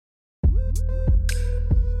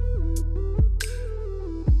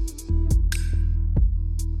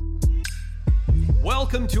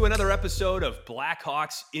Welcome to another episode of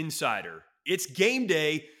Blackhawks Insider. It's game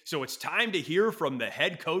day, so it's time to hear from the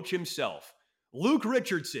head coach himself. Luke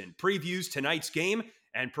Richardson previews tonight's game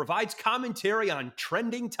and provides commentary on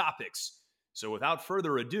trending topics. So without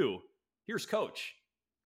further ado, here's Coach.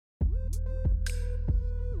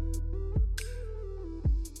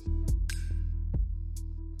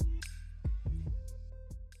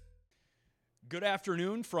 Good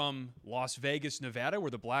afternoon from Las Vegas, Nevada, where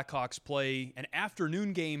the Blackhawks play an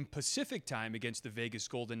afternoon game Pacific time against the Vegas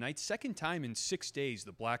Golden Knights. Second time in 6 days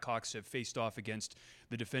the Blackhawks have faced off against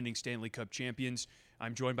the defending Stanley Cup champions.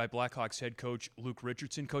 I'm joined by Blackhawks head coach Luke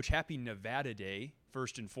Richardson. Coach, happy Nevada Day,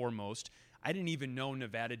 first and foremost. I didn't even know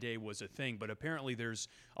Nevada Day was a thing, but apparently there's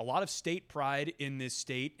a lot of state pride in this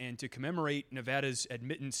state, and to commemorate Nevada's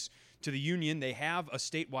admittance to the Union, they have a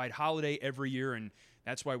statewide holiday every year, and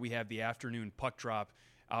that's why we have the afternoon puck drop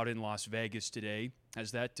out in Las Vegas today. Has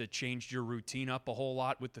that changed your routine up a whole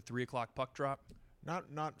lot with the 3 o'clock puck drop?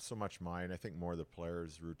 Not so much mine. I think more the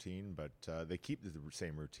players' routine, but they keep the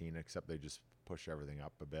same routine, except they just push everything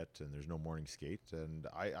up a bit, and there's no morning skate. And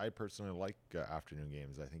I personally like afternoon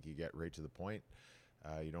games. I think you get right to the point.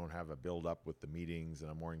 You don't have a build-up with the meetings and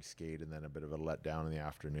a morning skate and then a bit of a letdown in the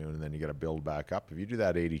afternoon, and then you got to build back up. If you do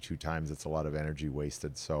that 82 times, it's a lot of energy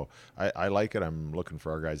wasted. So I like it. I'm looking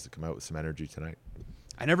for our guys to come out with some energy tonight.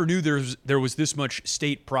 I never knew there was this much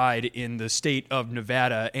state pride in the state of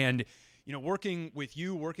Nevada. And, you know, working with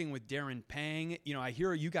Darren Pang, you know, I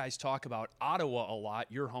hear you guys talk about Ottawa a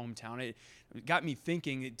lot, your hometown. It got me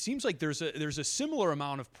thinking, it seems like there's a similar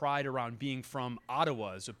amount of pride around being from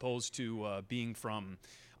Ottawa as opposed to being from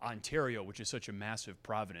Ontario, which is such a massive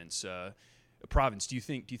province. Do you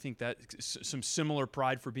think that some similar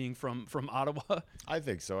pride for being from Ottawa? I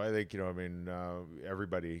think so. I think,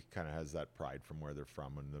 everybody kind of has that pride from where they're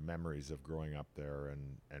from and the memories of growing up there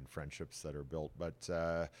and friendships that are built. But,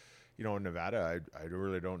 in Nevada, I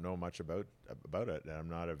really don't know much about it. I'm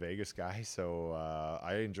not a Vegas guy, so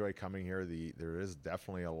I enjoy coming here. There is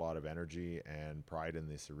definitely a lot of energy and pride in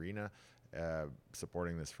this arena,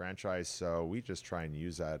 supporting this franchise. So we just try and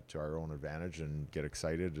use that to our own advantage and get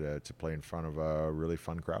excited to play in front of a really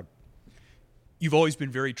fun crowd. You've always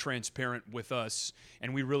been very transparent with us,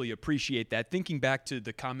 and we really appreciate that. Thinking back to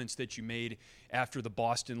the comments that you made after the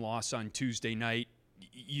Boston loss on Tuesday night,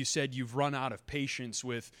 you said you've run out of patience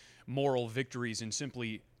with moral victories and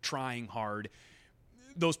simply trying hard.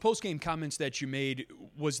 Those post-game comments that you made,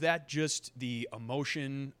 was that just the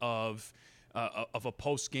emotion of a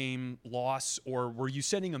post-game loss, or were you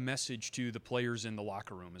sending a message to the players in the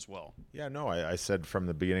locker room as well? Yeah, no, I said from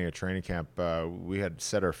the beginning of training camp, we had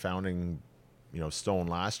set our founding stone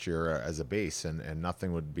last year as a base, and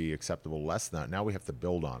nothing would be acceptable less than that. Now we have to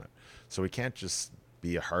build on it. So we can't just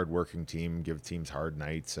be a hard-working team, give teams hard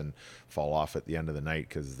nights, and fall off at the end of the night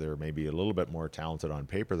because they're maybe a little bit more talented on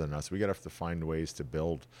paper than us. We got to have to find ways to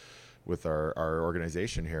build with our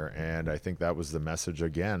organization here, and I think that was the message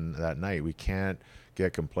again that night. We can't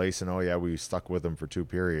get complacent. Oh yeah, we stuck with them for 2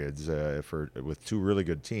 periods with 2 really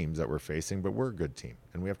good teams that we're facing, but we're a good team,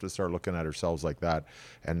 and we have to start looking at ourselves like that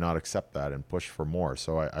and not accept that and push for more.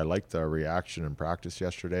 So I liked the reaction in practice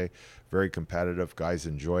yesterday. Very competitive. Guys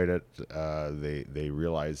enjoyed it. They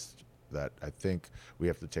realized that I think we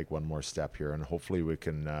have to take one more step here, and hopefully we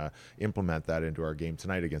can implement that into our game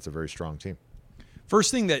tonight against a very strong team.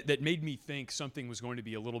 First thing that made me think something was going to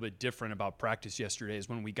be a little bit different about practice yesterday is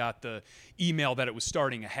when we got the email that it was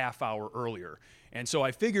starting a half hour earlier. And so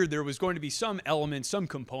I figured there was going to be some element, some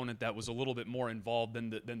component that was a little bit more involved than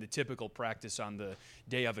the typical practice on the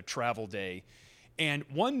day of a travel day. And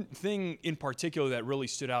one thing in particular that really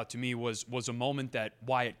stood out to me was a moment that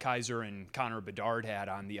Wyatt Kaiser and Connor Bedard had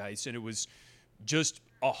on the ice, and it was just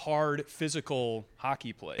a hard physical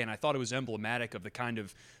hockey play. And I thought it was emblematic of the kind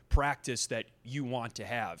of practice that you want to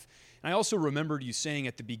have. And I also remembered you saying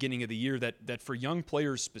at the beginning of the year that for young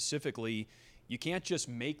players specifically, you can't just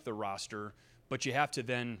make the roster, but you have to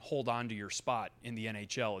then hold on to your spot in the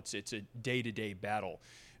NHL. It's a day-to-day battle.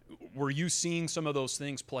 Were you seeing some of those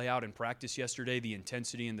things play out in practice yesterday, the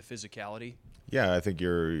intensity and the physicality? Yeah, I think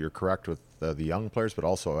you're correct with the young players, but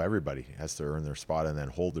also everybody has to earn their spot and then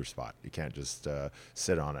hold their spot. You can't just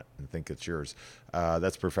sit on it and think it's yours.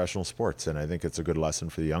 That's professional sports, and I think it's a good lesson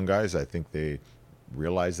for the young guys. I think they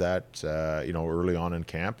realize that early on in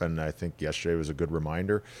camp, and I think yesterday was a good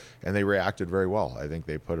reminder, and they reacted very well. I think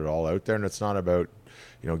they put it all out there, and it's not about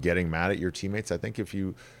getting mad at your teammates. I think if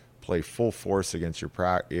you play full force against your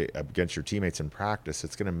teammates in practice,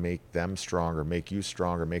 it's going to make them stronger, make you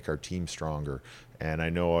stronger, make our team stronger. And I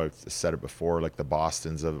know I've said it before, like the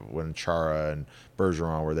Bostons of when Chara and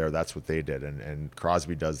Bergeron were there, that's what they did. And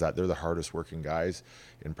Crosby does that. They're the hardest working guys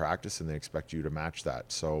in practice, and they expect you to match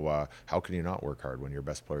that. So how can you not work hard when your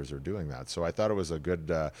best players are doing that? So I thought it was a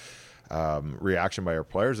good reaction by our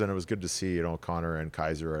players, and it was good to see, Connor and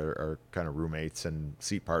Kaiser are kind of roommates and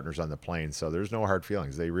seat partners on the plane. So there's no hard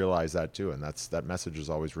feelings. They realize that too, and that message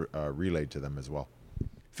is always relayed to them as well.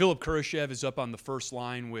 Philip Kurashev is up on the first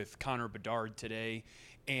line with Connor Bedard today,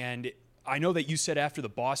 and I know that you said after the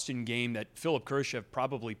Boston game that Philip Kurashev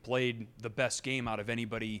probably played the best game out of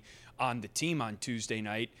anybody on the team on Tuesday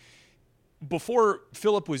night. Before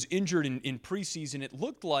Philip was injured in preseason, it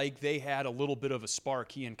looked like they had a little bit of a spark.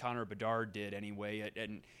 He and Connor Bedard did anyway,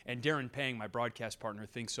 and Darren Pang, my broadcast partner,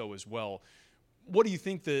 thinks so as well. What do you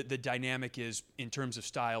think the dynamic is in terms of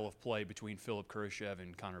style of play between Philip Kurashev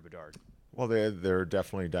and Connor Bedard? Well, they're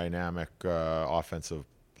definitely dynamic offensive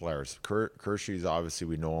players. Kershey's obviously,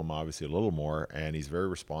 we know him obviously a little more, and he's very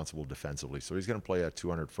responsible defensively. So he's going to play a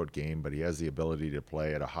 200-foot game, but he has the ability to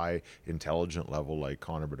play at a high intelligent level like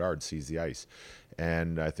Connor Bedard sees the ice.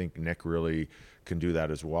 And I think Nick really can do that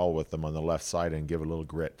as well with them on the left side and give a little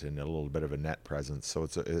grit and a little bit of a net presence. So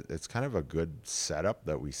it's kind of a good setup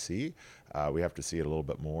that we see. We have to see it a little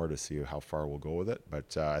bit more to see how far we'll go with it.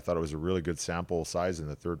 But I thought it was a really good sample size in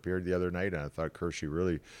the third period the other night, and I thought Kershey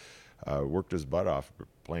really worked his butt off,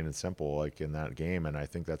 plain and simple, like in that game. And I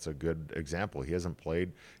think that's a good example. He hasn't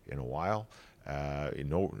played in a while.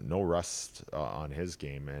 No rust on his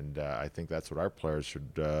game, and I think that's what our players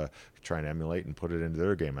should try and emulate and put it into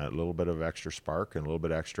their game. A little bit of extra spark and a little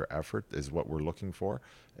bit extra effort is what we're looking for,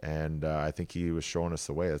 and I think he was showing us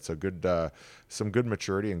the way. It's a good, some good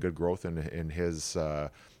maturity and good growth in his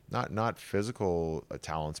not physical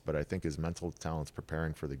talents, but I think his mental talents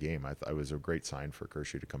preparing for the game. It was a great sign for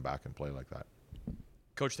Kershey to come back and play like that.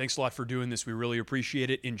 Coach, thanks a lot for doing this. We really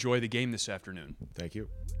appreciate it. Enjoy the game this afternoon. Thank you.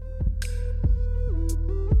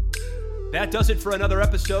 That does it for another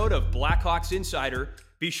episode of Blackhawks Insider.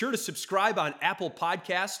 Be sure to subscribe on Apple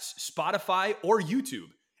Podcasts, Spotify, or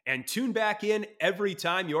YouTube, and tune back in every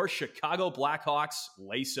time your Chicago Blackhawks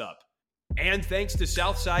lace up. And thanks to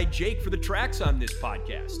Southside Jake for the tracks on this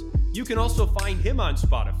podcast. You can also find him on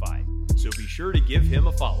Spotify, so be sure to give him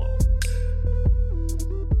a follow.